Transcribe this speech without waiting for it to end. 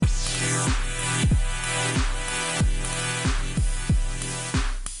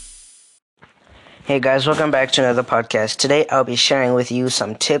Hey guys, welcome back to another podcast. Today I'll be sharing with you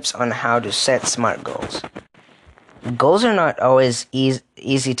some tips on how to set SMART goals. Goals are not always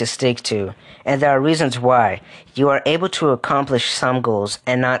easy to stick to, and there are reasons why. You are able to accomplish some goals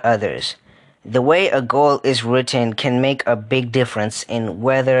and not others. The way a goal is written can make a big difference in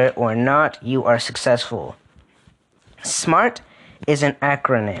whether or not you are successful. SMART is an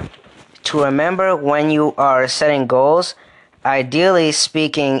acronym. To remember when you are setting goals, ideally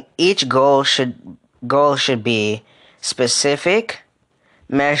speaking, each goal should be specific,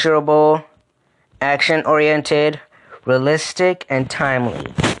 measurable, action-oriented, realistic, and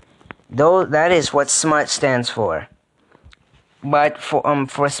timely. Though that is what SMART stands for. But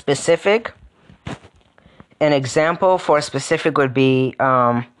for specific, an example for specific would be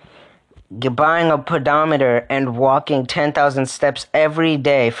buying a pedometer and walking 10,000 steps every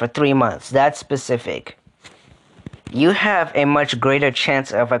day for 3 months. That's specific. You have a much greater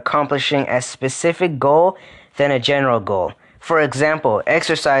chance of accomplishing a specific goal than a general goal. For example,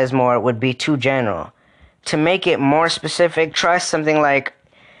 exercise more would be too general. To make it more specific, try something like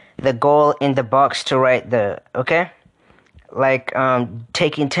the goal in the box to write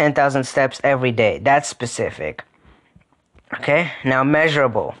taking 10,000 steps every day. That's specific. Okay? Now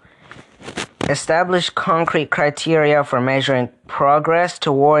measurable. Establish concrete criteria for measuring progress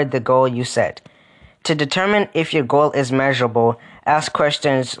toward the goal you set. To determine if your goal is measurable, ask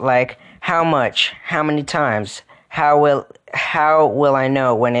questions like how much, how many times, how will I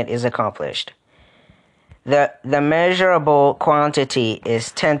know when it is accomplished. The measurable quantity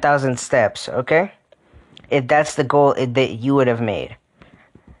is 10,000 steps, okay? If that's the goal that you would have made.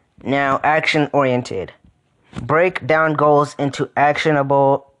 Now, action-oriented. Break down goals into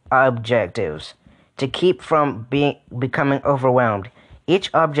actionable objectives to keep from becoming overwhelmed.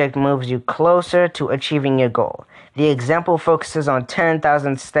 Each object moves you closer to achieving your goal. The example focuses on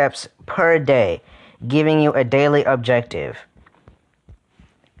 10,000 steps per day, giving you a daily objective.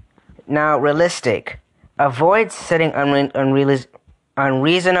 Now, realistic. Avoid setting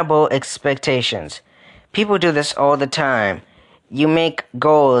unreasonable expectations. People do this all the time. You make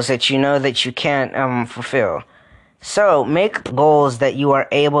goals that you know that you can't fulfill. So, make goals that you are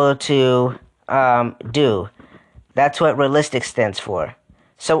able to do. That's what realistic stands for.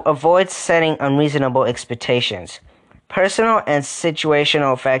 So avoid setting unreasonable expectations. Personal and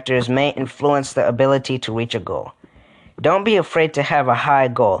situational factors may influence the ability to reach a goal. Don't be afraid to have a high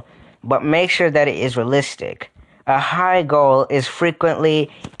goal, but make sure that it is realistic. A high goal is frequently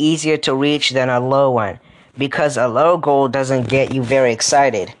easier to reach than a low one, because a low goal doesn't get you very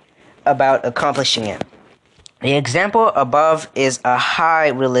excited about accomplishing it. The example above is a high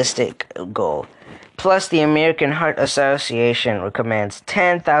realistic goal. Plus, the American Heart Association recommends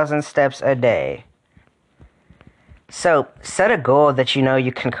 10,000 steps a day. So, set a goal that you know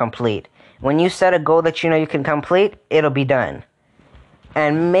you can complete. When you set a goal that you know you can complete, it'll be done.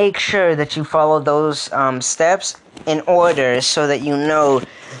 And make sure that you follow those steps in order so that you know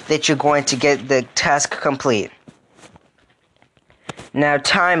that you're going to get the task complete. Now,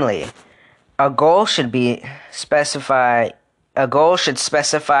 timely. A goal should specify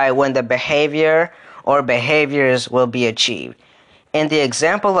when the behavior or behaviors will be achieved. In the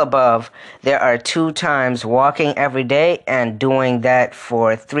example above, there are 2 times walking every day and doing that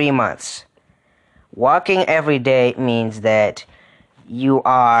for 3 months. Walking every day means that you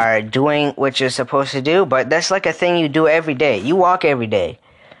are doing what you're supposed to do, but that's like a thing you do every day. You walk every day.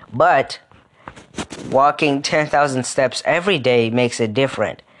 But walking 10,000 steps every day makes it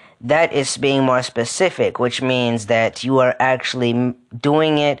different. That is being more specific, which means that you are actually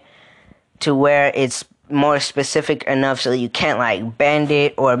doing it to where it's more specific enough so that you can't bend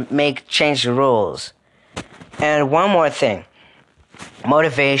it or change the rules. And one more thing,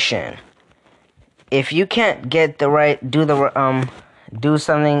 motivation. If you can't get do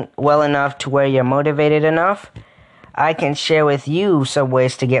something well enough to where you're motivated enough, I can share with you some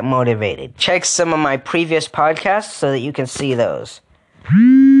ways to get motivated. Check some of my previous podcasts so that you can see those.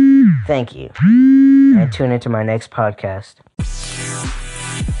 Thank you. And tune into my next podcast.